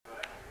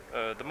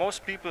the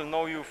most people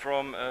know you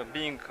from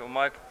being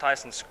Mike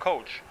Tyson's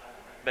coach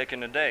back in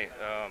the day.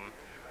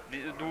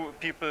 Do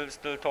people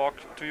still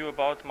talk to you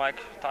about Mike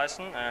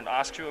Tyson and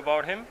ask you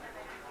about him?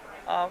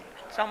 Uh,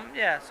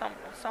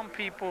 some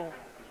people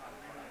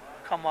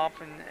come up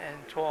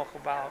and talk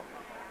about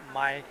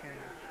Mike, and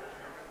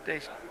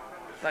they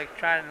like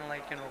try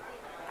to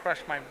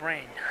crush my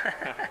brain.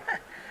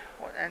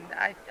 And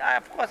I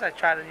of course I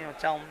try to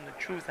tell them the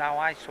truth how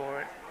I saw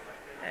it,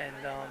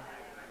 and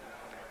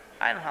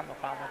I don't have no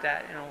problem with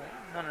that,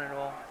 none at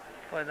all.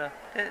 But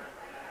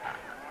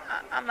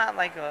I'm not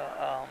like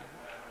a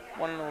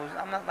one of those.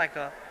 I'm not like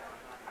a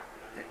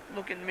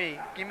look at me,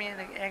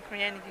 ask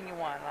me anything you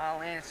want,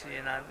 I'll answer you,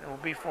 and it will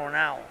be for an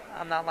hour.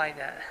 I'm not like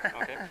that.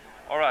 Okay.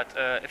 All right.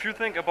 If you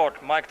think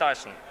about Mike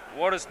Tyson,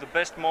 what is the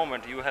best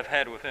moment you have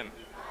had with him?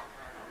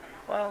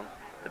 Well,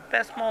 the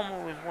best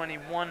moment was when he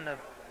won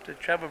the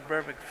Trevor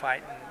Berbick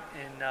fight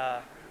in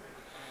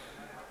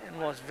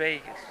Las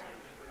Vegas,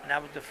 and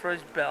that was the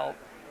first belt.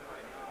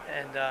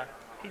 And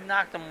he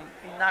knocked him.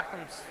 He knocked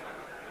him.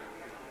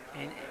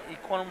 He, he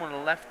caught him with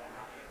a left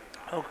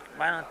hook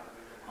right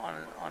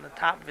on the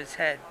top of his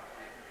head,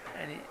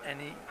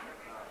 and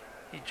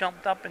he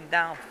jumped up and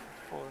down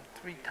for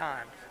 3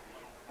 times,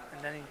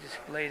 and then he just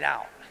laid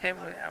out.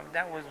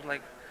 That was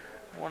like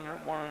one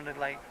of the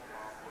like.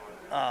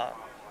 Uh,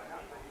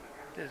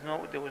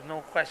 there was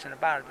no question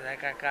about it.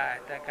 That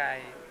guy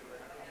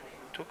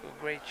took a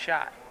great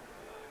shot,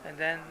 and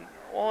then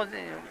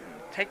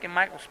taking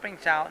Michael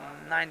Spinks out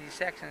in 90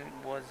 seconds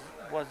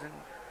wasn't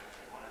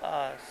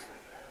uh,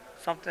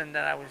 something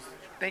that I was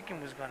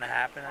thinking was going to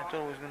happen. I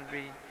thought it was going to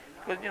be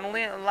because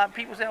a lot of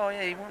people say, oh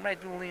yeah, he went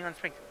right through Leon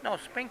Spinks. No,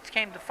 Spinks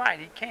came to fight.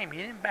 He came. He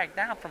didn't back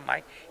down from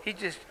Mike. He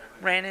just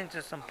ran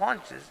into some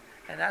punches,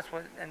 and that's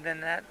what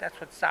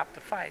stopped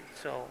the fight.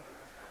 So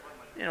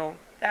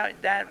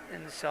that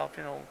in itself,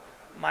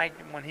 Mike,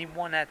 when he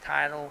won that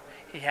title,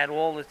 he had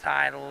all the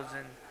titles,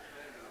 and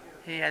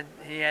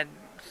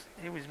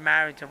he was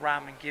married to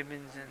Robin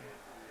Gibbons, and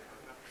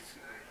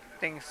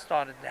things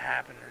started to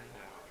happen,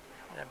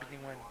 and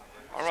everything went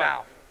All right.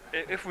 south.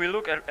 If we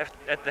look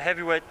at the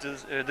heavyweight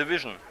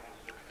division,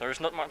 there is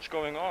not much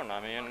going on. I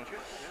mean,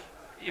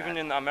 even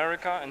in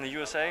America, in the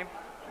USA,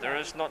 there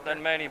is not that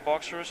many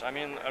boxers. I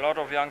mean, a lot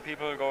of young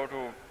people go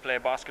to play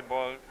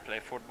basketball, play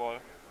football,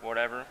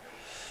 whatever.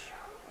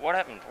 What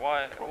happened?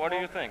 Why? What do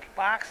you think?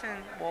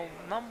 Boxing. Well,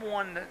 number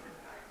one,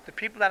 the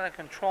people that are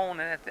controlling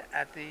it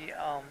at the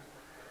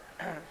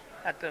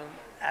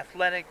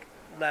athletic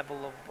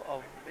level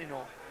of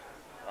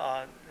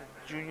the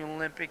junior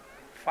Olympic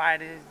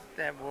fighters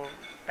that were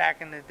back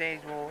in the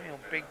days were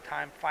big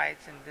time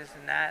fights and this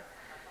and that,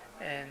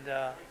 and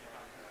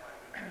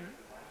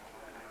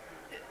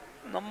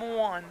number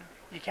one,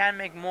 you can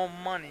make more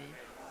money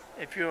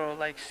if you're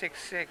like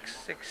 6'6",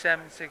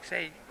 6'7",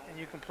 6'8", and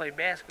you can play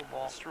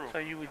basketball. That's true. So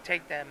you would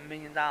take that $1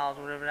 million,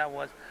 whatever that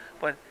was.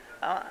 But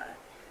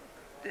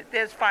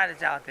there's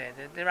fighters out there.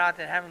 They're out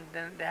there.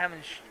 They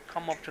haven't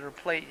come up to the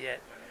plate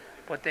yet,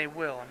 but they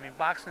will. I mean,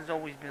 boxing's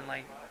always been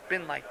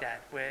like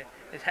that, where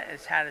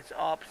it's had its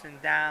ups and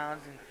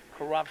downs and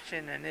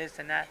corruption and this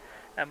and that.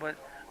 But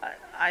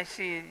I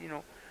see,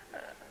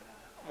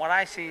 what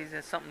I see is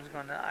that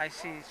I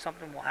see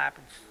something will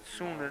happen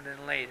sooner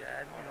than later.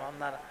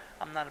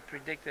 I'm not a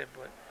predictor,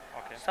 but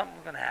Okay.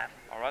 something's gonna happen.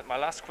 All right. My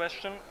last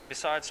question: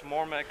 besides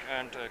Mormek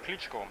and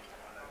Klitschko,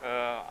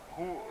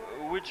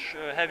 which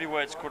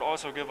heavyweights could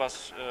also give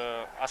us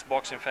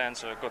boxing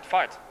fans a good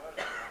fight?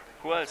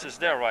 Who else is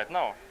there right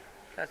now?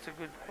 That's a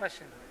good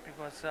question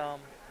because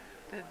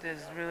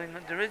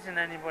there isn't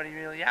anybody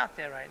really out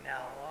there right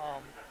now.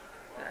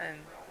 And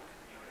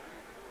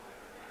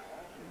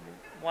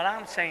what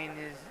I'm saying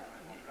is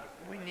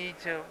we need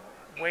to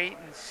wait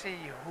and see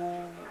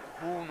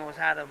who knows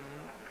how to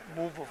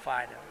move a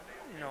fighter.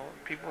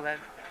 People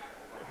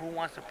who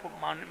wants to put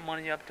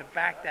money up to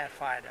back that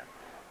fighter,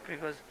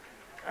 because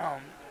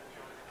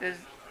there's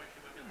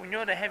when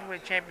you're the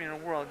heavyweight champion of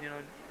the world,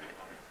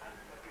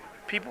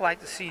 people like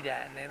to see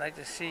that, and they like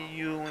to see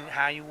you and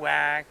how you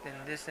act and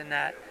this and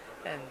that,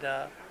 and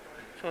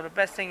so the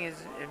best thing is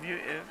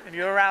if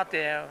you're out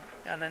there,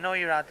 and I know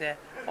you're out there,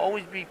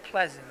 always be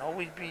pleasant,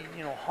 always be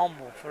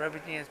humble for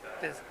everything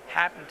that's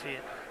happened to you.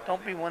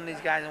 Don't be one of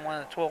these guys that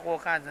want to talk all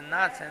kinds of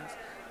nonsense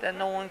that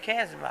no one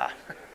cares about.